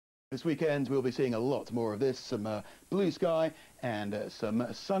This weekend we'll be seeing a lot more of this, some blue sky and some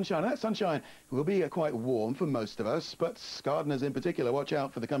sunshine. And that sunshine will be quite warm for most of us, but gardeners in particular, watch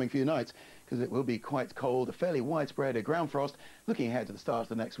out for the coming few nights because it will be quite cold, a fairly widespread ground frost. Looking ahead to the start of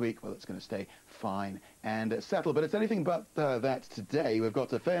the next week, well, it's going to stay fine and settled, but it's anything but that today. We've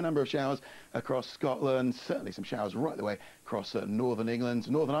got a fair number of showers across Scotland, certainly some showers right the way across northern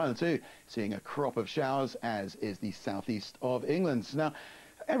England, Northern Ireland too, seeing a crop of showers, as is the southeast of England. Now,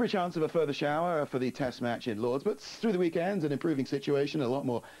 every chance of a further shower for the test match in Lords, but through the weekend, an improving situation, a lot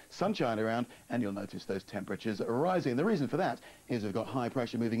more sunshine around, and you'll notice those temperatures are rising. The reason for that is we've got high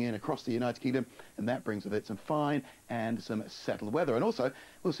pressure moving in across the United Kingdom, and that brings with it some fine and some settled weather. And also,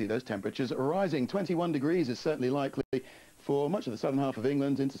 we'll see those temperatures rising. 21 degrees is certainly likely for much of the southern half of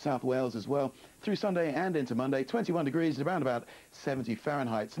England, into South Wales as well, through Sunday and into Monday. 21 degrees, around about 70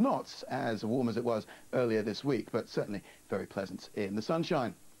 Fahrenheit. Not as warm as it was earlier this week, but certainly very pleasant in the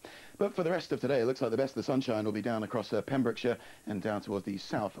sunshine. But for the rest of today, it looks like the best of the sunshine will be down across Pembrokeshire and down towards the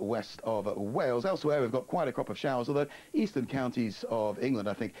southwest of Wales. Elsewhere, we've got quite a crop of showers, although eastern counties of England,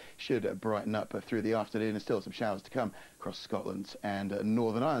 I think, should brighten up through the afternoon, and still some showers to come across Scotland and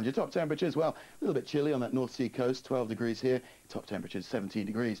Northern Ireland. Your top temperatures, well, a little bit chilly on that North Sea coast, 12 degrees here. Top temperatures 17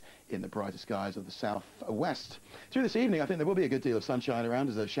 degrees in the brighter skies of the southwest. Through this evening, I think there will be a good deal of sunshine around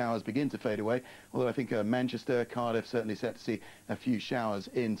as those showers begin to fade away, although I think Manchester, Cardiff certainly set to see a few showers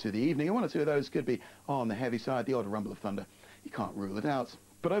into the evening, and one or two of those could be on the heavy side. The odd rumble of thunder, you can't rule it out.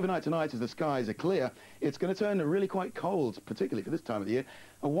 But overnight tonight, as the skies are clear, it's going to turn really quite cold, particularly for this time of the year.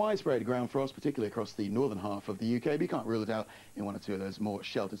 A widespread ground frost, particularly across the northern half of the UK, but you can't rule it out in one or two of those more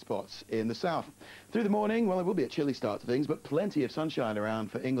sheltered spots in the south. Through the morning, well, it will be a chilly start to things, but plenty of sunshine around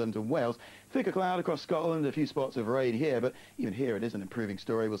for England and Wales. Thicker cloud across Scotland, a few spots of rain here, but even here it is an improving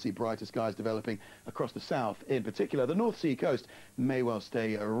story. We'll see brighter skies developing across the south in particular. The North Sea coast may well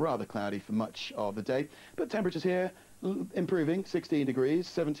stay rather cloudy for much of the day, but temperatures here improving, 16 degrees,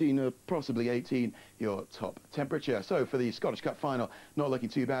 17, possibly 18, your top temperature. So for the Scottish Cup final, not looking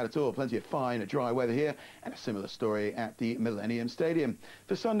too bad at all. Plenty of fine, dry weather here, and a similar story at the Millennium Stadium.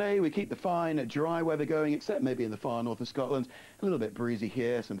 For Sunday, we keep the fine, dry weather going, except maybe in the far north of Scotland. A little bit breezy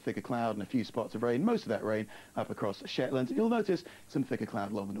here, some thicker cloud and a few spots of rain. Most of that rain up across Shetland. You'll notice some thicker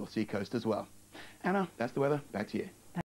cloud along the North Sea coast as well. Anna, that's the weather. Back to you.